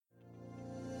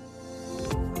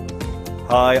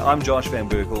Hi, I'm Josh Van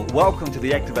Berkel. Welcome to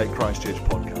the Activate Christchurch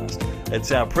podcast.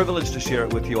 It's our privilege to share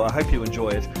it with you. I hope you enjoy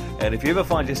it. And if you ever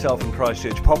find yourself in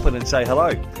Christchurch, pop in and say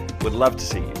hello. We'd love to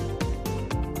see you.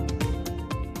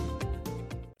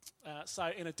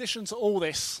 So in addition to all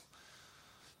this,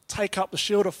 take up the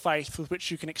shield of faith with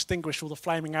which you can extinguish all the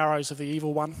flaming arrows of the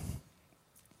evil one.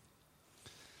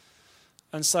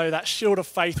 And so that shield of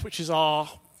faith, which is our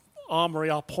armory,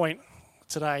 our point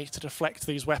today to deflect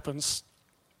these weapons.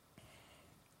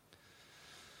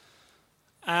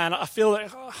 And I feel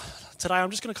that today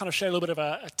I'm just going to kind of share a little bit of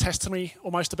a testimony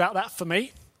almost about that for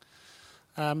me,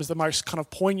 is the most kind of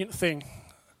poignant thing.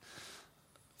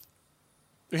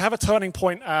 We have a turning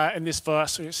point in this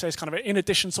verse. It says kind of in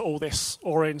addition to all this,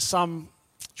 or in some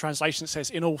translation it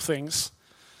says in all things.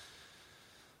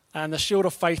 And the shield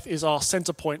of faith is our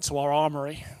center point to our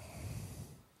armory.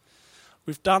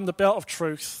 We've done the belt of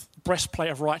truth, breastplate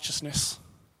of righteousness.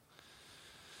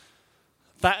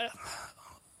 That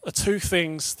are two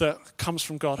things that comes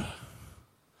from God.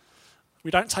 We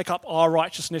don't take up our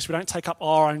righteousness, we don't take up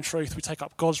our own truth, we take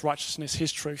up God's righteousness,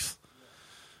 His truth.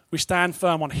 We stand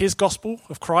firm on His gospel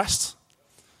of Christ.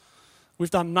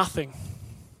 We've done nothing.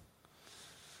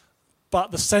 But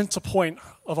the center point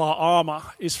of our armor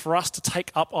is for us to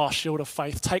take up our shield of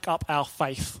faith, take up our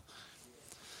faith.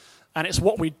 And it's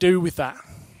what we do with that.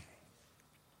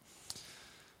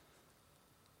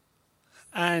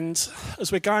 And as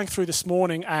we're going through this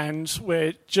morning and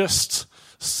we're just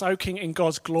soaking in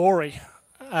God's glory,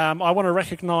 I want to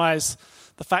recognize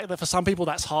the fact that for some people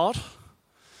that's hard.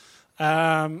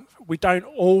 We don't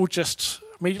all just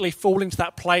immediately fall into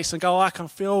that place and go, I can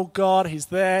feel God, He's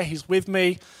there, He's with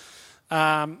me.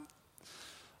 I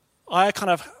kind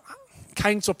of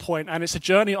came to a point, and it's a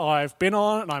journey I've been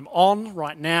on and I'm on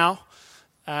right now,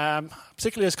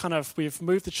 particularly as kind of we've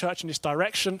moved the church in this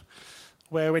direction,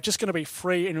 where we're just going to be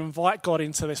free and invite God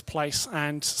into this place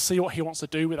and see what He wants to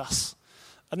do with us.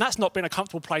 And that's not been a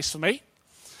comfortable place for me.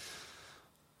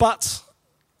 But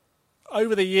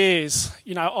over the years,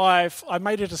 I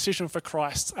made a decision for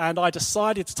Christ, and I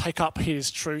decided to take up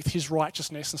His truth, His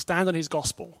righteousness, and stand on His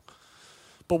gospel.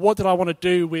 But what did I want to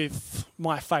do with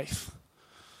my faith?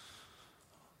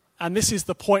 And this is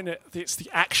the point, it's the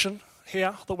action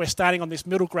here, that we're standing on this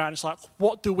middle ground. It's like,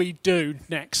 what do we do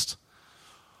next?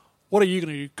 What are you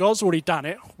going to do? God's already done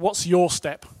it. What's your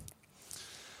step?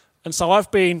 And so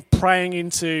I've been praying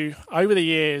into, over the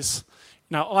years,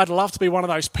 I'd love to be one of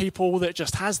those people that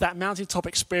just has that mountaintop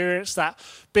experience, that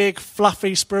big,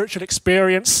 fluffy spiritual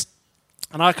experience,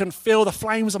 and I can feel the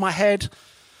flames in my head.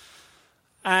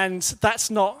 And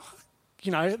that's not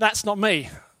me.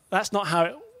 That's not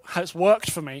how it's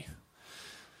worked for me.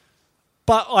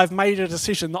 But I've made a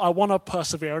decision that I want to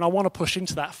persevere and I want to push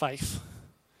into that faith.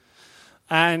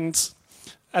 And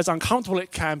as uncomfortable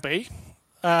it can be,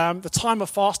 the time of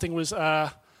fasting was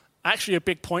actually a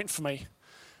big point for me.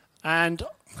 And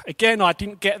again, I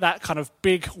didn't get that kind of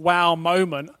big wow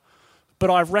moment, but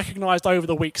I've recognized over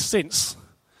the weeks since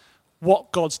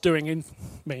what God's doing in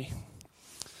me.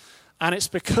 And it's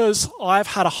because I've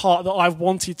had a heart that I've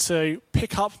wanted to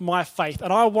pick up my faith,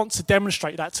 and I want to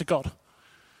demonstrate that to God.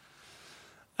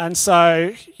 And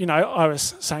so, I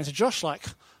was saying to Josh,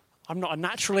 I'm not a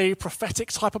naturally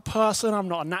prophetic type of person. I'm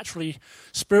not a naturally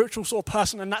spiritual sort of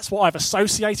person, and that's what I've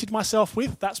associated myself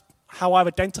with. That's how I've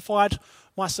identified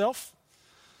myself.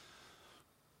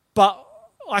 But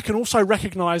I can also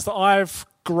recognize that I've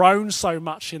grown so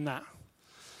much in that.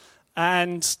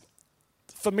 And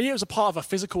for me, it was a part of a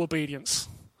physical obedience.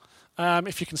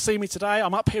 If you can see me today,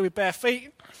 I'm up here with bare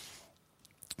feet,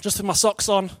 just with my socks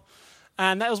on.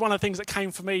 And that was one of the things that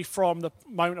came for me from the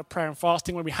moment of prayer and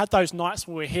fasting. When we had those nights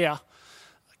when we were here,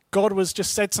 God was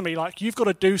just said to me, you've got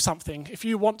to do something. If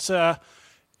you want to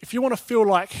feel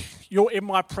like you're in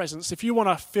my presence, if you want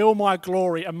to feel my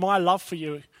glory and my love for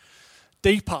you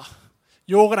deeper,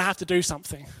 you're going to have to do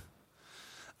something.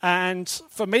 And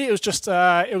for me, it was just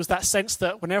it was that sense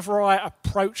that whenever I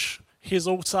approach His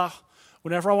altar,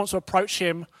 whenever I want to approach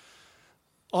Him,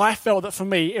 I felt that for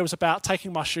me, it was about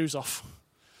taking my shoes off.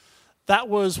 That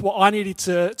was what I needed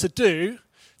to do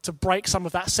to break some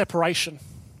of that separation.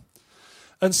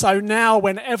 And so now,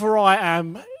 whenever I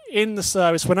am in the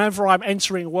service, whenever I'm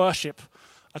entering worship,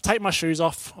 I take my shoes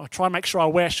off. I try and make sure I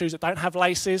wear shoes that don't have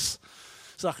laces,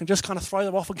 so I can just kind of throw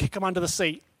them off and kick them under the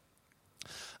seat.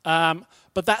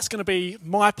 But that's going to be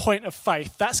my point of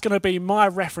faith. That's going to be my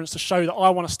reference to show that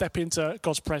I want to step into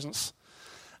God's presence.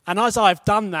 And as I've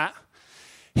done that,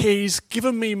 He's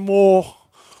given me more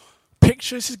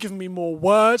pictures, He's given me more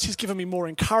words, He's given me more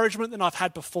encouragement than I've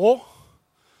had before.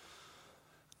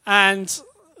 And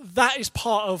that is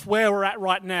part of where we're at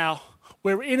right now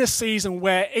we're in a season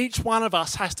where each one of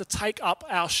us has to take up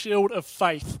our shield of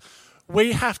faith.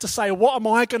 We have to say, what am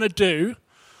I going to do?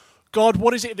 God,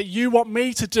 what is it that you want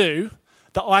me to do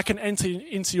that I can enter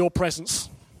into your presence?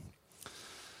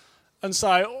 And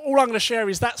so all I'm going to share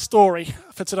is that story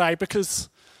for today, because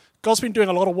God's been doing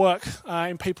a lot of work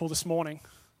in people this morning.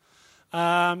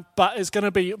 But there's going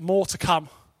to be more to come.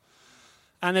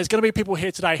 And there's going to be people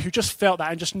here today who just felt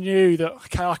that and just knew that,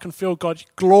 okay, I can feel God's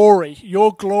glory.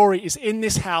 Your glory is in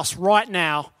this house right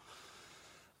now.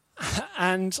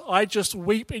 And I just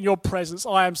weep in your presence.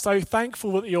 I am so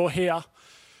thankful that you're here,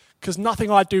 because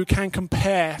nothing I do can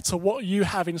compare to what you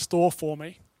have in store for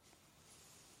me.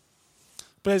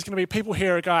 But there's going to be people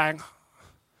here who are going,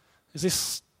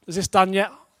 is this done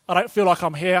yet? I don't feel like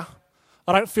I'm here.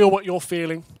 I don't feel what you're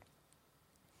feeling.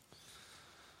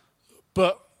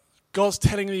 But God's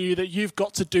telling you that you've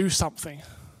got to do something.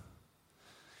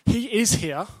 He is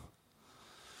here,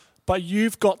 but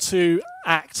you've got to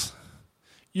act.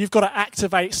 You've got to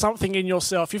activate something in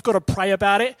yourself. You've got to pray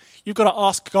about it. You've got to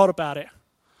ask God about it.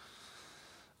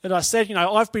 And I said,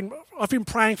 I've been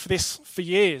praying for this for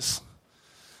years.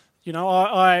 When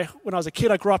I was a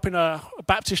kid, I grew up in a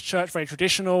Baptist church, very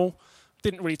traditional.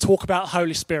 Didn't really talk about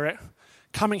Holy Spirit.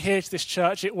 Coming here to this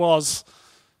church, it was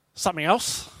something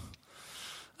else.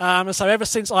 And so ever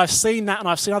since I've seen that, and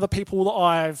I've seen other people that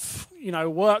I've,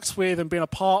 worked with and been a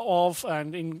part of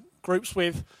and in groups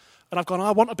with, and I've gone,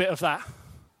 I want a bit of that.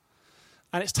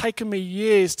 And it's taken me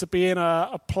years to be in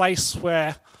a place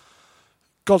where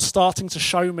God's starting to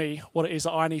show me what it is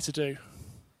that I need to do.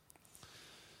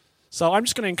 So I'm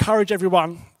just going to encourage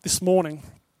everyone this morning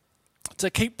to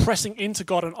keep pressing into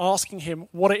God and asking him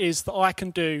what it is that I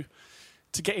can do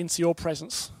to get into your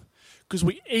presence. Because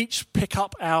we each pick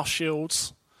up our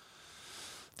shields.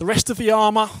 The rest of the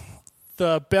armour,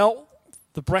 the belt,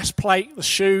 the breastplate, the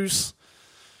shoes,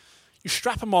 you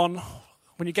strap them on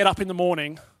when you get up in the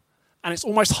morning, and it's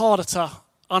almost harder to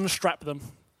unstrap them.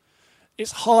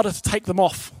 It's harder to take them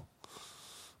off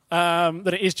than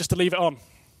it is just to leave it on.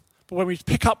 But when we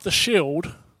pick up the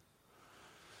shield,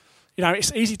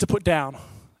 it's easy to put down.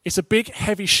 It's a big,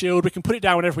 heavy shield. We can put it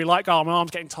down whenever we like. Oh, my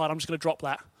arm's getting tired. I'm just going to drop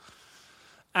that.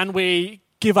 And we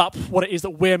give up what it is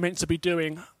that we're meant to be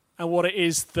doing and what it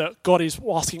is that God is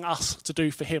asking us to do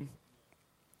for him.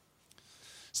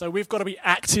 So we've got to be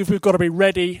active. We've got to be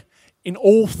ready in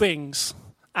all things,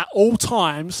 at all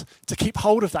times, to keep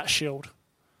hold of that shield.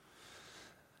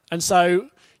 And so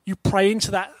you pray into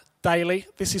that daily.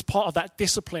 This is part of that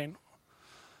discipline.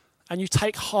 And you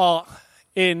take heart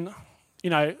in,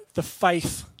 the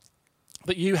faith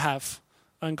that you have.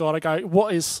 And God, I go,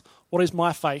 what is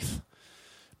my faith?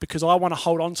 Because I want to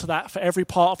hold on to that for every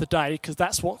part of the day, because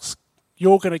that's what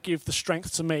you're going to give the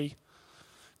strength to me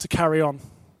to carry on.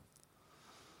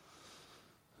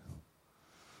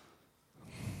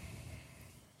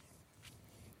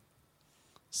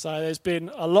 So there's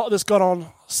been a lot that's gone on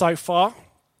so far.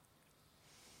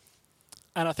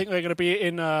 And I think we're going to be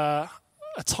in a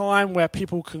time where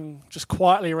people can just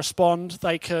quietly respond.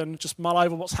 They can just mull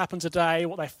over what's happened today,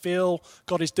 what they feel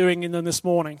God is doing in them this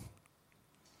morning.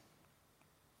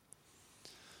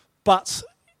 But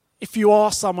if you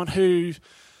are someone who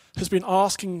has been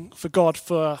asking for God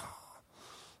for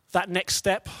that next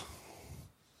step,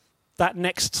 that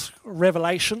next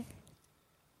revelation,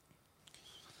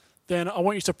 then I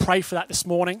want you to pray for that this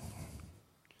morning.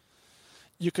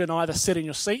 You can either sit in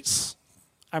your seats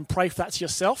and pray for that to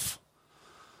yourself,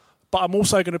 but I'm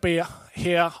also going to be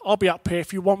here. I'll be up here.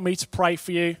 If you want me to pray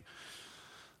for you,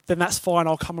 then that's fine.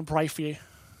 I'll come and pray for you.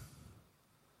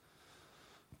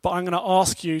 But I'm going to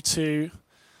ask you to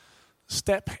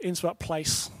step into that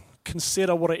place.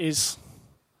 Consider what it is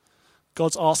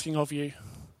God's asking of you.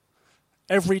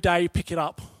 Every day, pick it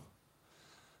up.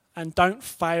 And don't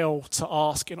fail to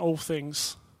ask in all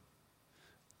things,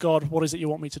 God, what is it you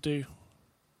want me to do?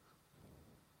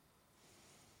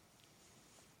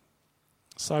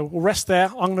 So we'll rest there.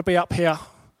 I'm going to be up here.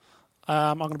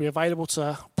 I'm going to be available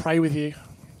to pray with you.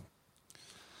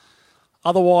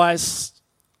 Otherwise,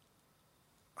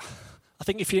 I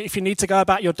think if you need to go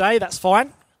about your day, that's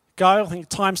fine. Go. I think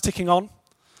time's ticking on.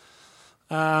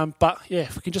 But yeah,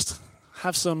 if we can just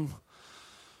have some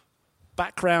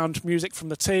background music from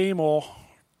the team or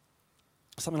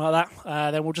something like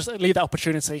that, then we'll just leave that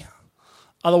opportunity.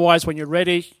 Otherwise, when you're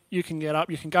ready, you can get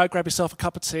up, you can go grab yourself a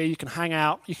cup of tea, you can hang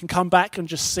out, you can come back and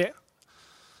just sit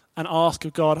and ask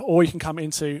of God, or you can come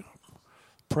into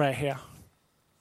prayer here.